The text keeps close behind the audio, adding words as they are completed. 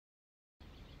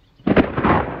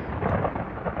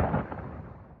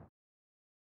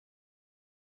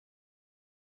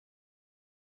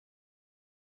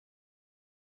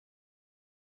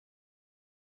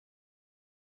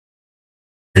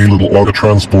A little auto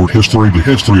transport history. The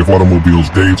history of automobiles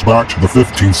dates back to the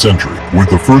 15th century, with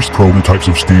the first prototypes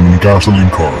of steam and gasoline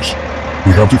cars.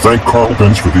 We have to thank Carl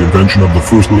Benz for the invention of the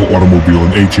first little automobile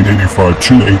in 1885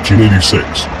 to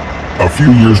 1886. A few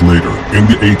years later, in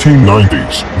the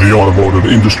 1890s, the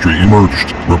automotive industry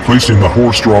emerged, replacing the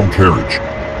horse-drawn carriage.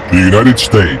 The United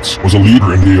States was a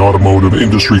leader in the automotive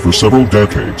industry for several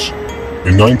decades.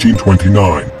 In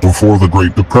 1929, before the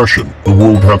Great Depression, the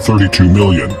world had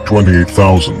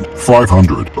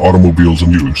 32,028,500 automobiles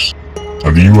in use,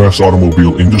 and the U.S.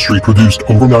 automobile industry produced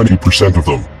over 90% of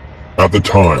them. At the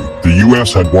time, the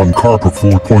U.S. had one car per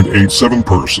 4.87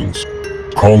 persons.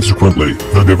 Consequently,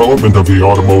 the development of the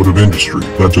automotive industry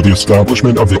led to the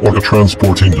establishment of the auto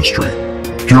transport industry.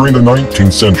 During the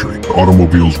 19th century,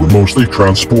 automobiles were mostly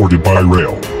transported by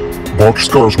rail.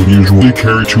 Boxcars would usually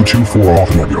carry 2 to 4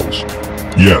 automobiles.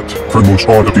 Yet, for most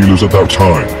auto dealers at that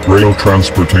time, rail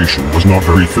transportation was not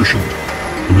very efficient.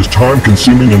 It was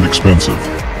time-consuming and expensive.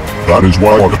 That is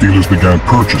why auto dealers began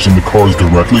purchasing the cars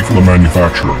directly from the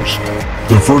manufacturers.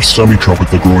 The first semi-truck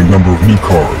with a growing number of new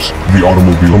cars, the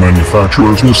automobile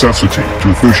manufacturer's necessity to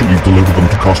efficiently deliver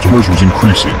them to customers was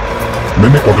increasing.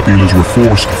 Many auto dealers were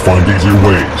forced to find easier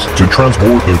ways to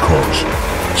transport their cars.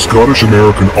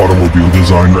 Scottish-American automobile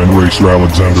designer and racer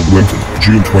Alexander Winton,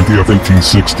 June 20,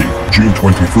 1860, June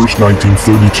 21,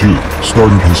 1932,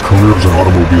 started his career as an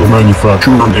automobile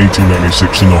manufacturer in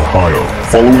 1896 in Ohio,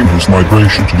 following his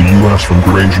migration to the U.S. from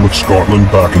Grangemouth, Scotland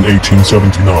back in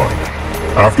 1879.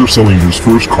 After selling his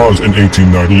first cars in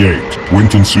 1898,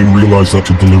 Winton soon realized that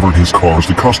to deliver his cars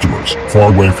to customers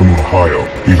far away from Ohio,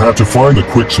 he had to find a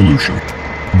quick solution.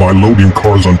 By loading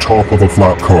cars on top of a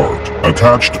flat cart,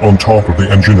 attached on top of the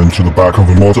engine and to the back of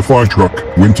a modified truck,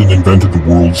 Winton invented the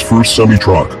world's first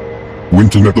semi-truck.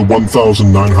 Winton at the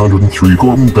 1903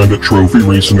 Gordon Bennett Trophy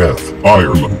race in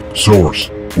Ireland, Source,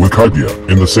 Wikipedia.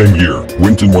 In the same year,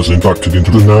 Winton was inducted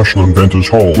into the National Inventors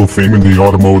Hall of Fame and the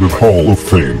Automotive Hall of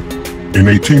Fame. In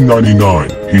 1899,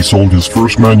 he sold his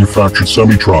first manufactured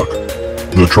semi-truck.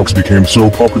 The trucks became so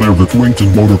popular that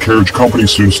Winton Motor Carriage Company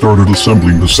soon started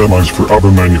assembling the semis for other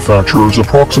manufacturers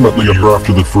approximately a year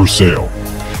after the first sale.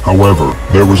 However,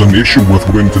 there was an issue with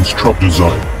Winton's truck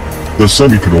design. The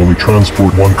semi could only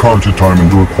transport one car at a time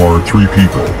and required 3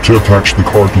 people to attach the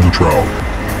car to the trailer.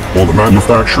 While the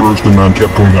manufacturer's demand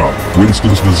kept going up,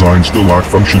 Winton's design still lacked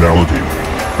functionality.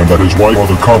 And that is why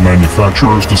other car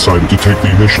manufacturers decided to take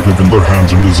the initiative in their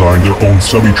hands and design their own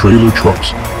semi-trailer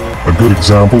trucks. A good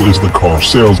example is the car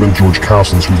salesman George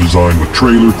Cassens, who designed a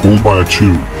trailer pulled by a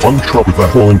 2-ton truck with a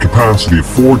hauling capacity of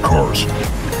 4 cars.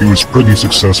 He was pretty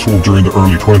successful during the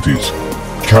early 20s.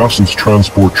 Cassens'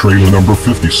 transport trailer number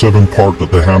 57 parked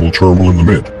at the Handel terminal in the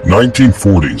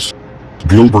mid-1940s.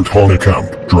 Gilbert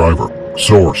Honeycamp, driver.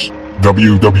 Source: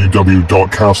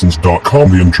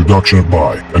 www.cassens.com. The introduction of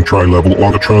bi- and tri-level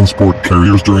auto transport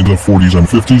carriers during the 40s and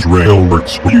 50s.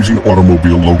 Railroads were using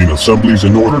automobile loading assemblies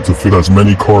in order to fit as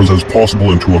many cars as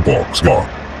possible into a boxcar.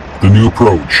 The new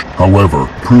approach, however,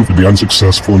 proved to be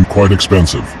unsuccessful and quite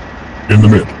expensive. In the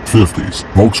mid-50s,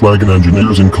 Volkswagen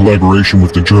engineers in collaboration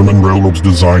with the German railroads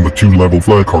designed a 2-level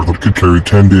flat car that could carry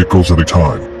 10 vehicles at a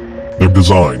time. Their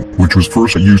design, which was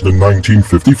first used in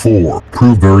 1954,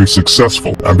 proved very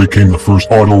successful and became the first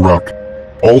auto wreck.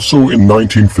 Also in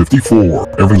 1954,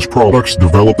 Evans Products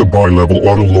developed a bi-level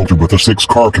auto loader with a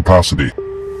 6-car capacity.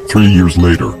 3 years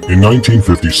later, in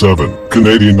 1957,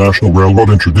 Canadian National Railroad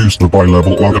introduced the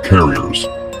bi-level auto carriers.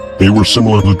 They were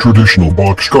similar to the traditional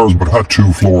boxcars but had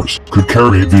 2 floors, could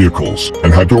carry 8 vehicles,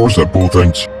 and had doors at both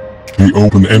ends. The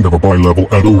open end of a bi-level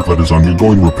auto that is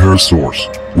undergoing repair. Source: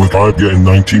 Wikipedia. In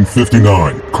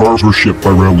 1959, cars were shipped by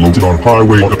rail loaded on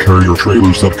highway auto carrier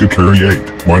trailers that could carry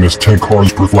 8-10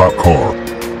 cars per flat car.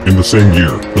 In the same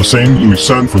year, the St.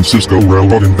 Louis-San Francisco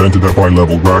Railroad invented a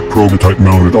bi-level rack prototype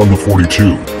mounted on the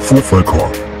 42 full-flat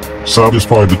car.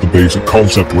 Satisfied that the basic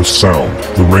concept was sound,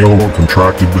 the railroad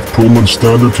contracted with Pullman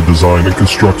Standard to design and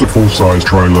construct a full-size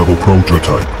tri-level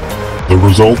prototype. The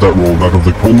result that rolled out of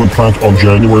the Pullman plant on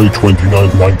January 29,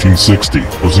 1960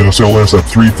 was SLSF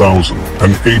 3000,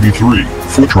 an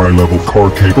 83-foot tri-level car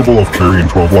capable of carrying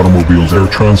 12 automobiles, air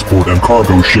transport and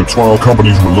cargo ships. While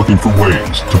companies were looking for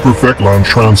ways to perfect land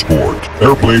transport,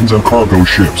 airplanes and cargo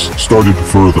ships started to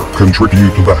further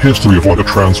contribute to the history of auto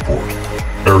transport.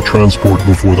 Air transport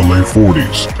before the late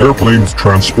 40s, airplanes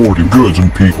transported goods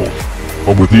and people.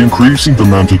 But with the increasing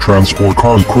demand to transport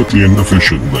cars quickly and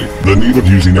efficiently, the need of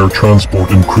using air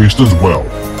transport increased as well.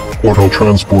 Auto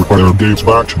transport by air dates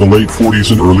back to the late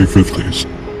 40s and early 50s.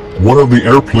 One of the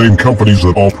airplane companies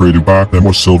that operated back then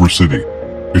was Silver City.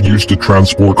 It used to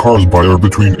transport cars by air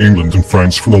between England and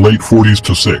France from the late 40s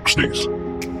to 60s.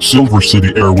 Silver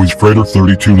City Airways Freighter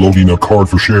 32 loading a car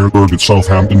for Cherbourg at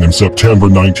Southampton in September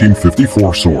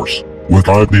 1954 source. With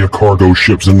idea cargo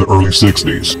ships in the early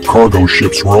 60s, cargo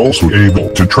ships were also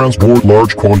able to transport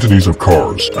large quantities of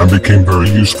cars and became very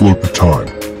useful at the time.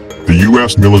 The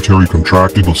U.S. military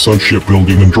contracted the Sun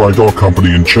Shipbuilding and Dry Dock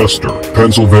Company in Chester,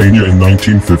 Pennsylvania in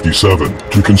 1957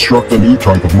 to construct a new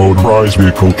type of motorized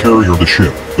vehicle carrier. The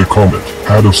ship, the Comet,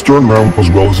 had a stern mount as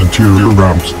well as interior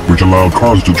ramps, which allowed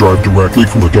cars to drive directly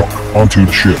from the dock onto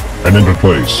the ship and into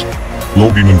place.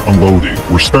 Loading and unloading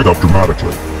were sped up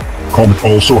dramatically. Comet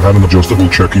also had an adjustable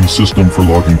checking system for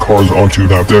logging cars onto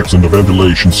the decks and a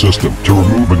ventilation system to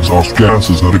remove exhaust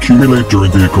gases that accumulate during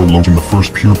vehicle loading. The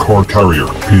first pure car carrier,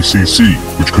 PCC,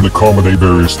 which could accommodate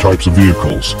various types of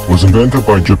vehicles, was invented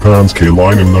by Japan's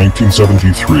K-Line in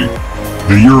 1973.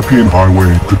 The European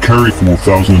highway could carry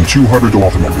 4,200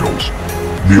 automobiles.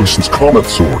 The US's Comet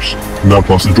source,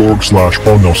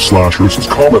 netplus.org/bonos/US's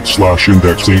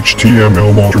Comet/index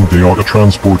HTML. Modern day auto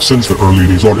transport. Since the early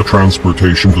days, auto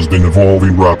transportation has been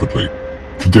evolving rapidly.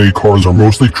 Today cars are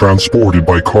mostly transported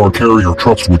by car carrier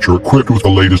trucks which are equipped with the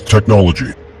latest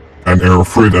technology. And air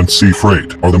freight and sea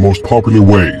freight are the most popular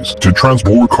ways to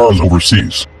transport cars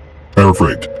overseas. Air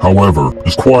freight, however,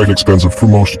 is quite expensive for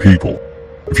most people.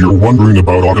 If you're wondering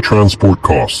about auto transport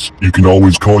costs, you can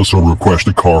always call us or request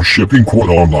a car shipping quote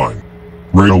online.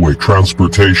 Railway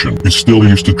transportation is still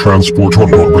used to transport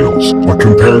automobiles, but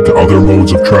compared to other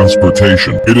modes of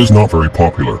transportation, it is not very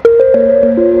popular.